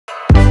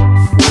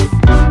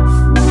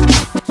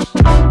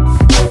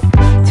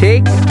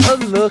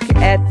look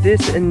at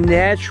this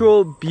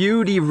natural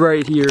beauty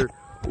right here.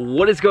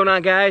 What is going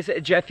on, guys?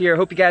 Jeff here.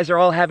 Hope you guys are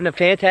all having a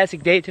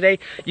fantastic day today.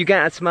 You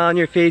got a smile on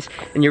your face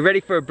and you're ready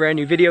for a brand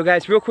new video,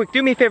 guys. Real quick,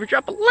 do me a favor,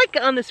 drop a like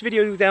on this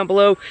video down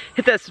below,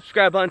 hit that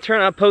subscribe button,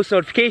 turn on post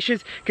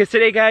notifications, because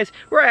today, guys,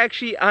 we're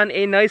actually on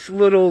a nice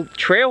little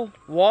trail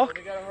walk.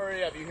 We gotta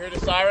hurry up. You hear the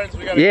sirens?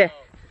 We gotta go.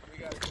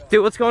 We gotta go.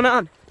 Dude, what's going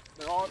on?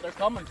 They're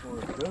coming for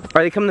us, dude.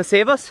 Are they coming to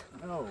save us?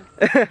 No.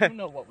 You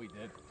know what we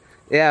did.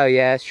 Yeah,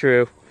 that's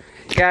true.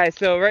 Guys,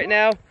 so right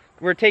now,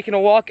 we're taking a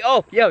walk.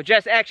 Oh, yo,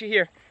 Jess, actually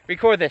here.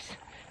 Record this.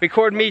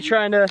 Record me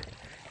trying to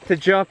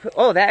jump.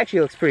 Oh, that actually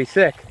looks pretty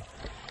sick.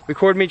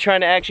 Record me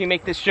trying to actually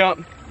make this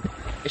jump.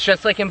 It's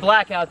just like in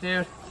Blackout,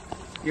 dude.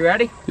 You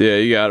ready? Yeah,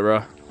 you got it,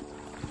 bro.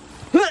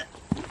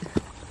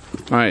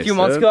 Nice. A few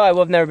months ago, I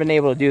would have never been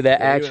able to do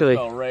that, actually.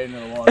 Fell right into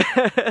the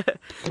water.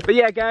 But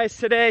yeah, guys,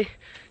 today,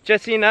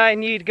 Jesse and I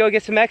need to go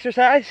get some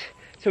exercise.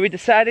 So we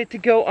decided to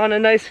go on a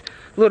nice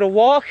little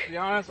walk. To be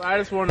honest, I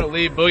just wanted to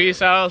leave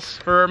Boogie's house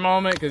for a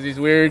moment because he's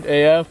weird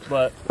AF,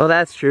 but... Well,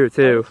 that's true,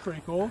 too. That's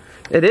pretty cool.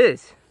 It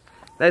is.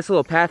 Nice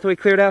little pathway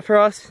cleared out for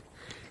us.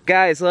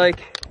 Guys,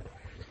 like,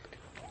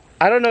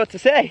 I don't know what to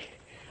say.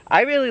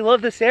 I really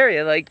love this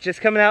area. Like, just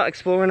coming out,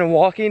 exploring and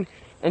walking,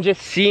 and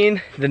just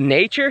seeing the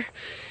nature.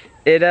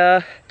 It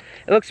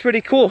looks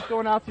pretty cool. Just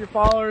going out to your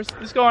followers.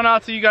 Just going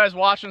out to you guys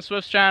watching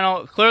Swift's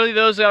channel. Clearly,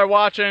 those that are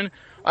watching,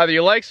 either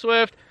you like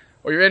Swift,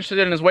 or you're interested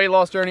in his weight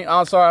loss journey.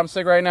 I'm sorry, I'm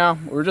sick right now.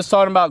 We were just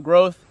talking about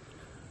growth.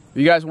 If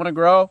you guys want to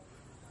grow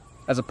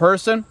as a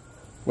person,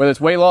 whether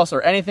it's weight loss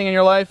or anything in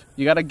your life,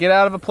 you got to get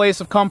out of a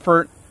place of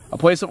comfort, a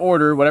place of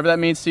order, whatever that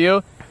means to you,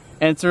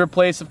 and enter a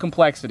place of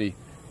complexity.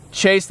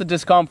 Chase the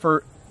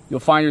discomfort. You'll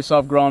find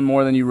yourself growing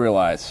more than you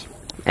realize.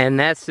 And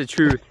that's the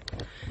truth.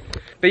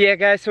 But yeah,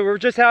 guys, so we're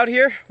just out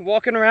here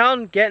walking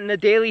around, getting the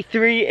daily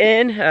 3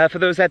 in. For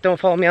those that don't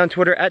follow me on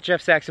Twitter, at Jeff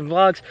Saxton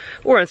Vlogs,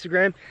 or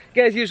Instagram,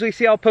 you guys usually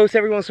see I'll post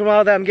every once in a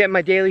while that I'm getting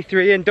my daily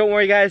 3 in. Don't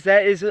worry, guys,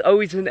 that is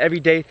always an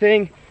everyday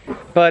thing.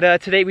 But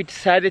today we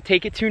decided to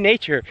take it to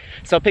nature.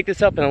 So I'll pick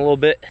this up in a little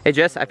bit. Hey,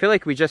 Jess, I feel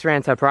like we just ran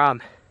into a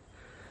problem.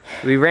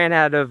 We ran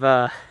out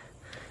of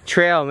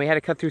trail and we had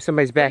to cut through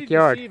somebody's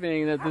backyard. It's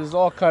deceiving that this is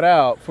all cut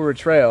out for a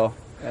trail.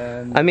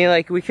 And I mean,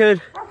 like, we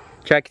could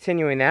try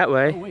continuing that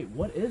way. Oh, wait,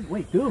 what is?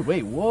 Wait, dude,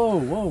 wait,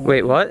 whoa.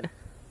 Wait, what?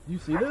 You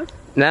see this?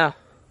 No.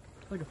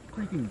 It's like a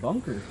freaking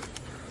bunker.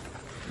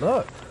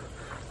 Look.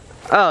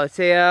 Oh, it's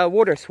a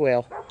water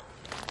swale.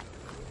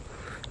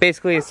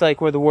 Basically, it's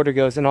like where the water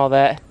goes and all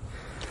that.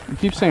 You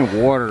keep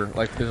saying water,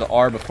 like there's an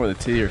R before the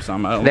T or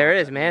something. There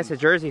is, man. It's a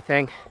Jersey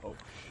thing. Oh,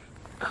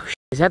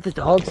 is that the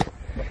dogs?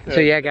 So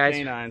yeah, guys,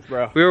 canines,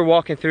 bro. We were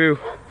walking through.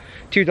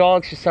 2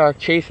 dogs just started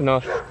chasing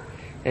us,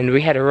 and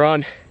we had to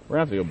run. We're gonna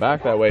have to go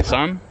back that way,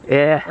 son.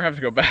 Yeah. We're gonna have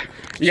to go back.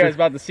 You guys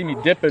about to see me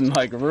dipping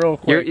like real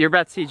quick. You're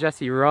about to see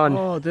Jesse run.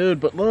 Oh, dude,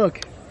 but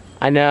look.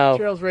 I know. The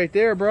trail's right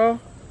there, bro.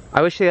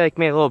 I wish they like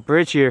made a little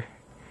bridge here.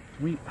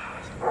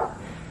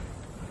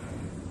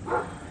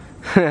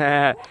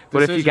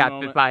 What if you got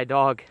bit by a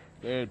dog?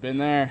 Dude, been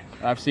there.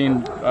 I've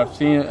seen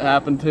it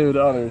happen too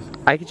to others.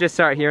 I could just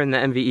start hearing the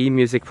MVE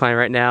music playing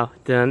right now.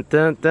 Dun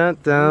dun dun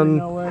dun.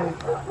 No way.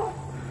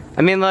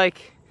 I mean,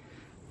 like,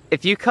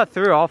 if you cut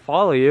through, I'll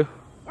follow you.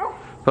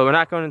 But we're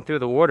not going through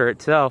the water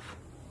itself.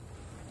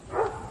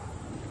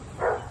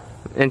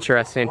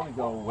 Interesting. I want to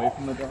go away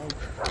from the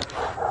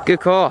dog. Good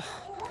call.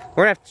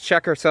 We're gonna have to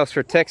check ourselves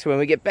for ticks when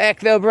we get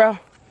back, though, bro.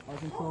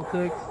 Arkansas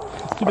ticks.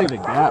 It's too big to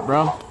gap,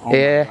 bro. Oh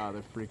yeah. My God,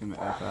 they're freaking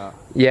the F out.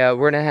 Yeah,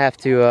 we're gonna have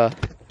to.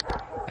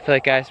 I feel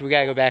like, guys, we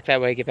gotta go back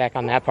that way, get back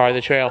on that part of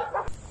the trail.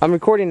 I'm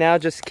recording now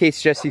just in case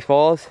Jesse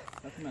falls.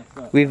 That's messed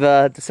up. We've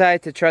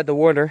decided to tread the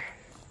water.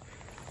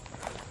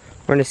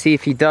 We're gonna see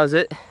if he does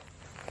it.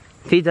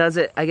 If he does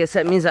it, I guess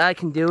that means I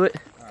can do it.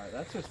 Alright,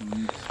 that's just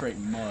straight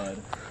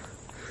mud.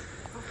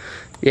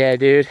 Yeah,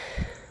 dude.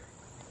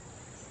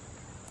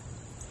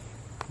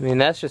 I mean,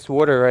 that's just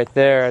water right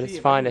there at its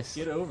finest.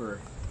 Get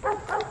over.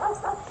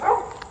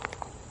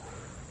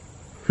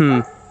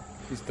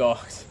 These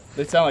dogs.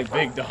 They sound like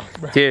big dogs,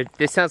 bro. Dude,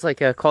 this sounds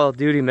like a Call of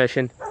Duty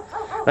mission.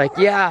 Like,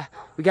 yeah,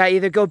 we gotta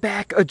either go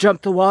back or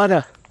jump the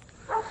water.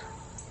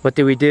 What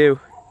do we do?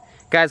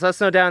 Guys, let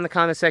us know down in the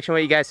comment section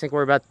what you guys think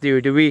we're about to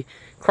do. Do we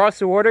cross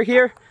the water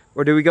here,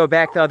 or do we go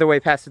back the other way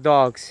past the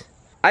dogs?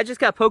 I just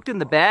got poked in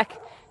the back,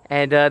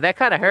 and that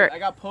kind of hurt. I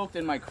got poked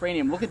in my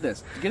cranium. Look at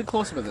this. Get a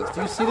close up at this.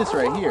 Do you see this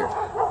right here?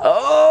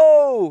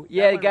 Oh!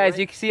 Yeah, guys,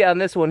 you can see it on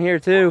this one here,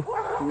 too.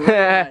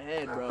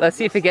 Head, Let's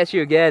see if it gets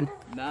you again.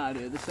 Nah,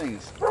 dude, this thing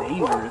is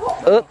dangerous.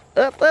 Up.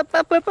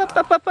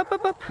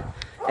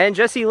 And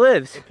Jesse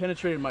lives. It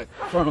penetrated my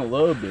frontal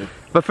lobe, dude.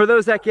 But for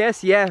those that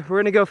guess, yeah, we're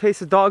gonna go face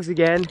the dogs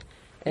again,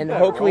 and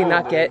hopefully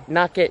not get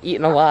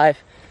eaten alive.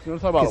 You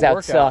want to talk about a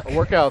workout? A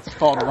workout's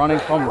called running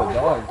from the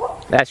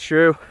dog. That's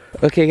true.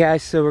 Okay,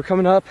 guys, so we're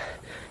coming up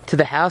to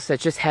the house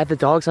that just had the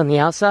dogs on the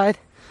outside.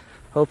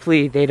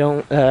 Hopefully they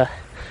don't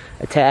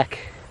attack.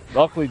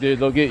 Luckily, dude,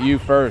 they'll get you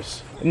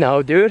first.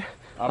 No, dude.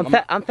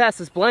 I'm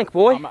fast as blank,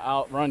 boy. I'm gonna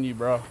outrun you,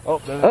 bro.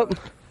 Oh,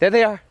 there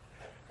they are.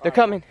 They're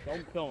coming.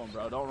 Don't kill them,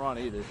 bro. Don't run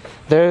either.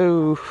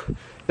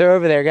 They're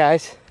over there,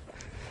 guys.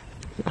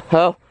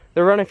 Oh,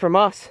 they're running from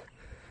us.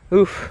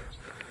 Oof.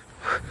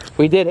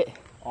 We did it.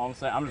 All I'm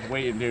saying, I'm just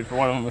waiting, dude, for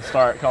one of them to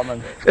start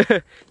coming.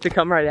 To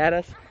come right at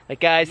us. Like,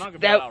 guys,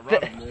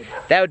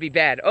 that would be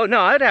bad. Oh,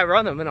 no, I'd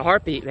outrun them in a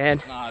heartbeat,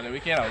 man. Nah, dude, we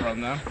can't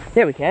outrun them.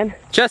 Yeah, we can.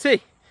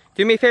 Jesse,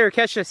 do me a favor,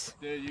 catch this.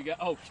 Dude, you got,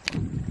 oh.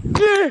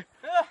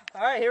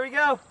 All right, here we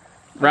go.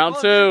 Round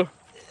 2.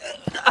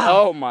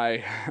 Oh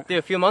my. Dude,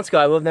 a few months ago,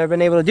 I would have never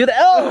been able to do that.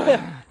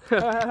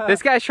 Oh!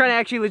 This guy's trying to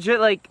actually legit,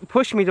 like,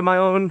 push me to my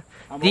own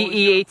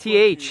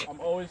D-E-A-T-H. I'm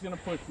always gonna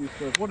push you,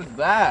 Swift. What is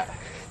that?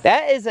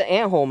 That is an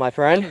anthole, my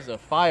friend. That is a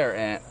fire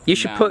ant. You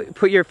should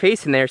put your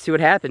face in there, see what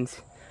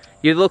happens.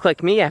 You'd look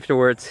like me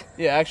afterwards.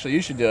 Yeah, actually,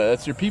 you should do it.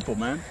 That's your people,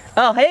 man.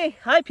 Oh, hey.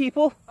 Hi,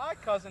 people. Hi,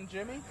 cousin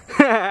Jimmy.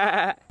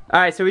 All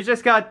right, so we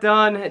just got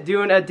done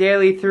doing a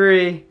daily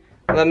 3.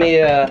 Let me,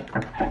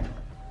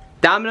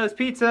 Domino's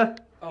Pizza.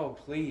 Oh,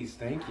 please,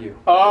 thank you.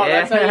 Oh,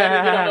 yeah. That's how you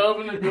had to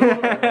open the door.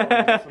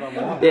 That's what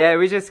I want. Yeah,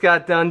 we just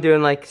got done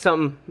doing like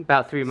something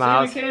about 3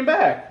 miles. So you came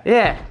back.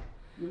 Yeah.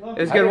 It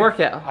was a good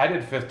workout. I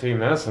did 15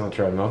 minutes on the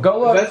treadmill. Go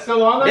look. Is that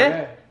still on there?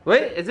 Yeah.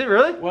 Wait, is it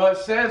really? Well, it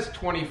says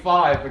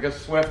 25 because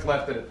Swift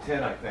left it at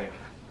 10, I think.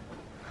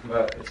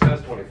 But it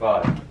says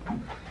 25.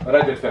 But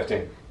I did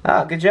 15.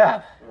 Oh, good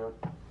job.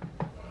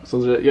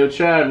 So, yo,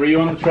 Chad, were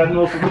you on the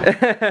treadmill for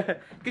me?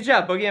 Good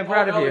job, Boogie. I'm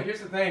proud of you.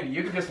 Here's the thing.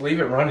 You can just leave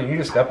it running. You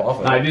just step off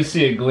of it. I do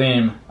see a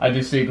gleam. I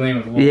do see a gleam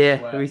of a little Yeah,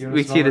 sweat.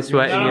 we see the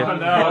sweat in you.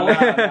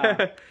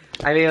 No.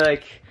 I mean,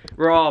 like,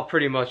 we're all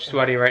pretty much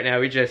sweating right now.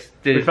 We just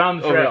did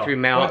found the over trail. 3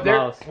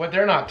 miles. What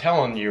they're not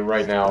telling you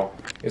right now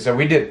is that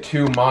we did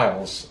 2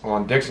 miles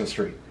on Dixon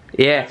Street.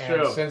 Yeah.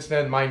 And since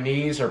then, my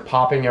knees are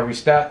popping every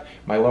step.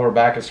 My lower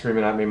back is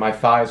screaming at me. My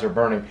thighs are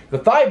burning. The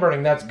thigh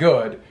burning, that's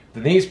good. The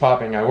knees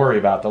popping, I worry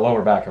about. The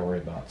lower back, I worry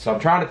about. So I'm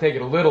trying to take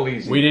it a little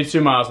easy. We did 2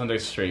 miles on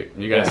Dixon Street.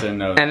 You guys didn't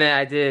know that. And then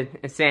I did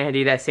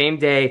Insanity that same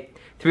day.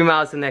 3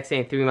 miles the next day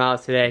and 3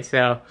 miles today.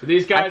 So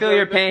these guys, I feel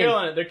your pain.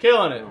 Killing it. They're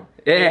killing it.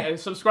 Yeah. And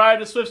subscribe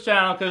to Swift's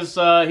channel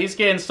because he's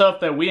getting stuff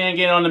that we ain't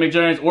getting on the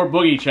McJuggerNuggets or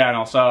Boogie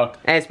channel. So.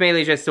 And it's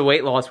mainly just the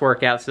weight loss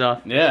workout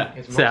stuff. Yeah.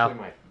 It's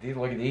mostly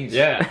look at these.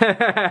 Yeah.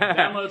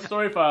 Download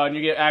story file and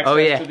you get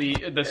access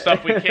to the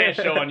stuff we can't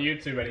show on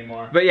YouTube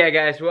anymore. But yeah,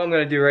 guys, what I'm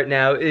gonna do right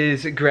now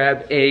is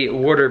grab a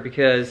water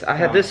because I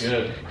have this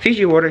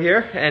Fiji water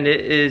here and it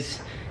is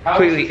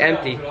completely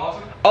empty.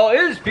 Awesome? Oh,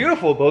 it is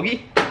beautiful,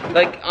 Boogie.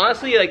 Like,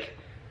 honestly, like,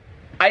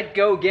 I'd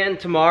go again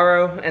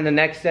tomorrow and the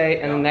next day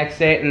and the next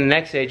day and the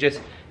next day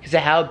just because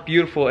of how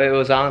beautiful it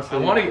was, honestly.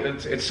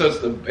 It's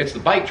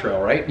the bike trail,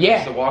 right? Yeah.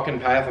 It's the walking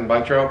path and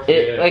bike trail.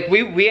 Like,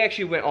 we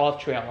actually went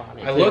off trail on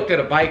it. I looked at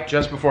a bike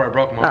just before I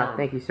broke my arm.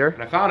 Thank you, sir.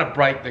 And I found a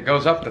bike that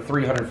goes up to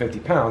 350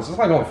 pounds. It's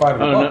like only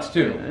 500 bucks,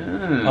 too.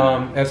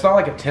 And it's not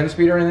like a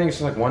 10-speed or anything. It's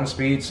just like 1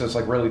 speed, so it's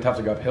like really tough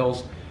to go up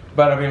hills.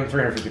 But I mean, with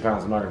 350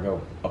 pounds, I'm not going to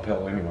go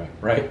uphill anyway,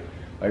 right?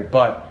 Like,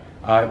 but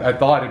I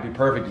thought it'd be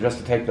perfect just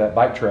to take that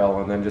bike trail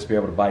and then just be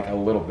able to bike a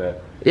little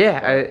bit.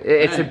 Yeah,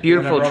 it's a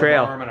beautiful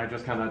trail. And I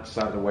just kind of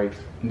decided to wait.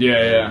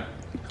 Yeah.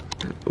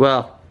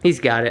 Well, he's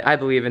got it. I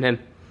believe in him.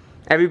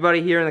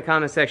 Everybody here in the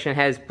comment section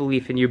has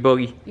belief in your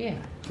Boogie. Yeah,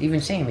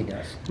 even Sammy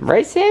does.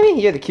 Right,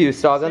 Sammy? You're the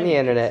cutest dog on the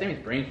internet. Sammy's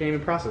brain can't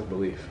even process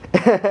belief.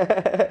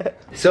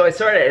 So I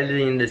started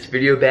editing this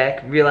video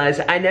back,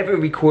 realized I never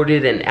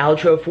recorded an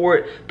outro for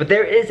it, but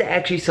there is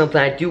actually something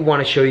I do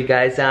want to show you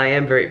guys that I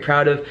am very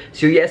proud of.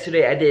 So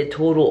yesterday I did a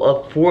total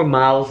of 4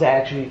 miles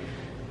actually.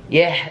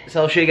 Yeah,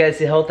 so I'll show you guys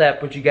the health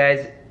app, which you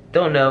guys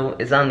don't know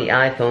is on the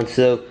iPhone.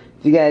 So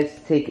if you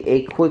guys take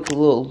a quick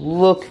little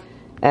look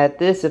at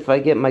this, if I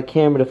get my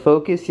camera to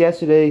focus,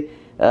 yesterday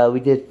we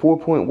did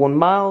 4.1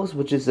 miles,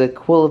 which is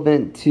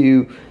equivalent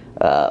to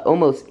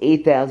almost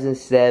 8,000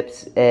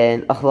 steps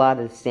and a lot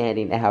of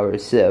standing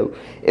hours. So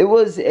it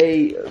was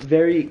a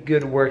very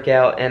good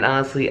workout, and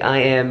honestly I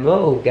am,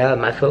 oh god,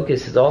 my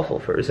focus is awful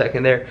for a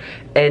second there,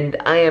 and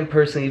I am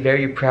personally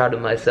very proud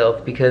of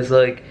myself because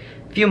like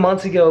a few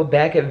months ago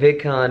back at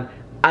VidCon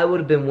I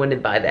would have been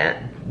winded by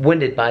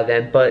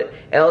then, but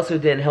it also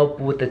didn't help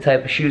with the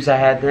type of shoes I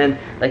had then.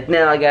 Like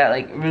now I got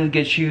like really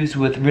good shoes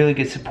with really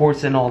good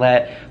supports and all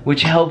that,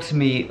 which helps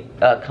me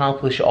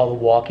accomplish all the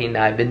walking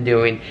that I've been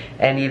doing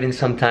and even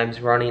sometimes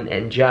running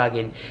and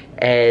jogging.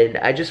 And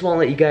I just want to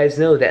let you guys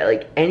know that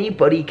like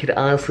anybody could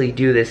honestly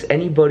do this.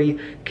 Anybody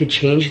could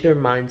change their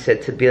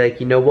mindset to be like,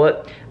 you know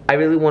what, I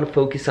really want to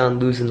focus on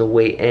losing the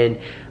weight. And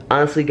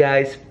honestly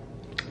guys,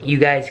 you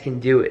guys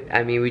can do it.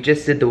 I mean, we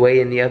just did the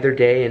weigh-in the other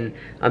day and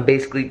I'm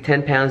basically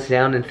 10 pounds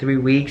down in 3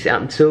 weeks.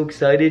 I'm so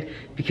excited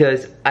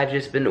because I've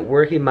just been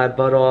working my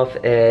butt off,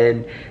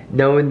 and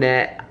knowing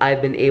that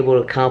I've been able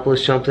to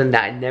accomplish something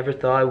that I never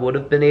thought I would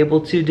have been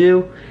able to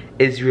do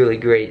is really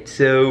great.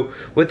 So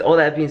with all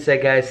that being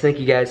said guys, thank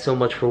you guys so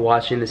much for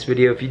watching this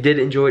video. If you did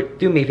enjoy it,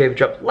 do me a favor,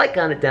 drop a like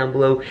on it down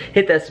below,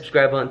 hit that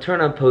subscribe button,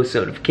 turn on post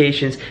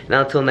notifications, and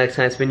until next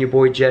time, it's been your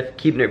boy Jeff,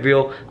 keeping it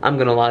real. I'm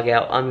gonna log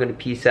out, I'm gonna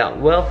peace out,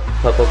 and well,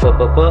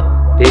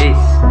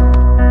 peace.